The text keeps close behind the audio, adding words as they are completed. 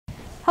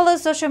Hello,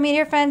 social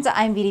media friends.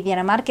 I'm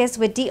Viridiana Marquez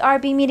with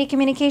DRB Media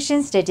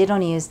Communications Digital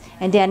News,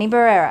 and Danny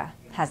Barrera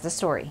has the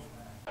story.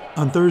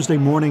 On Thursday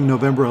morning,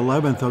 November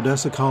 11th,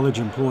 Odessa College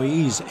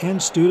employees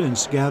and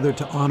students gathered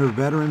to honor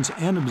veterans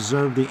and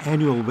observe the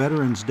annual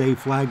Veterans Day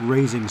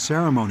flag-raising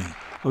ceremony.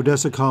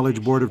 Odessa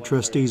College Board of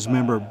Trustees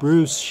member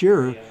Bruce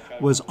Shearer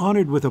was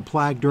honored with a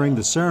plaque during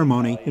the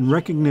ceremony in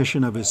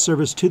recognition of his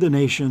service to the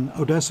nation,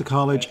 Odessa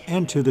College,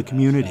 and to the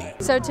community.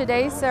 So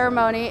today's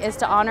ceremony is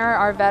to honor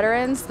our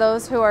veterans,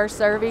 those who are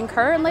serving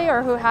currently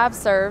or who have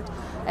served,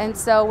 and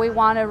so we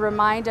want to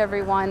remind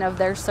everyone of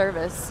their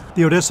service.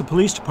 The Odessa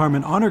Police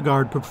Department Honor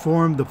Guard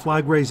performed the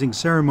flag-raising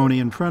ceremony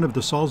in front of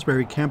the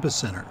Salisbury Campus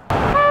Center.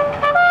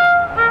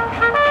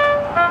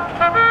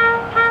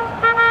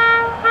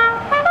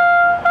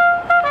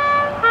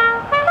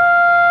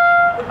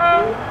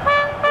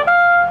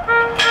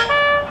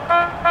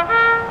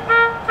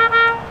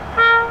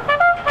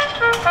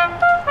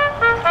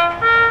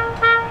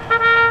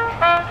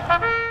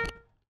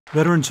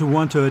 Veterans who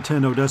want to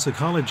attend Odessa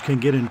College can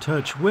get in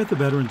touch with the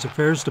Veterans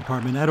Affairs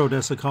Department at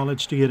Odessa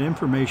College to get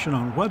information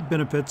on what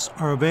benefits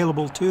are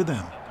available to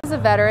them. As a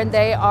veteran,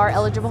 they are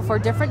eligible for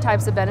different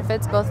types of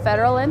benefits, both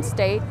federal and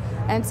state,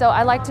 and so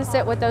I like to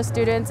sit with those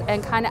students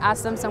and kind of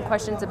ask them some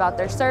questions about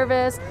their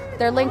service,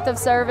 their length of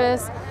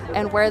service,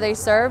 and where they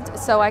served,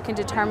 so I can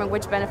determine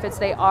which benefits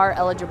they are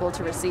eligible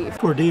to receive.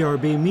 For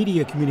DRB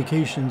Media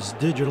Communications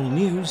Digital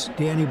News,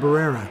 Danny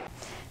Barrera.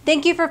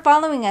 Thank you for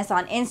following us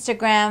on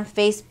Instagram,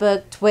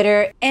 Facebook,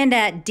 Twitter, and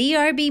at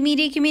DRB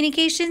Media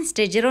Communications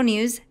Digital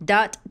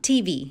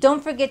News.tv.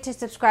 Don't forget to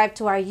subscribe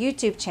to our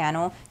YouTube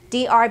channel,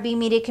 DRB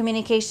Media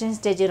Communications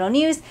Digital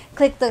News.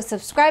 Click the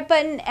subscribe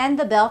button and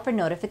the bell for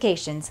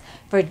notifications.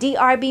 For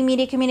DRB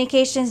Media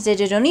Communications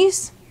Digital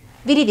News,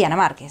 Viridiana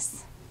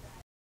Marquez.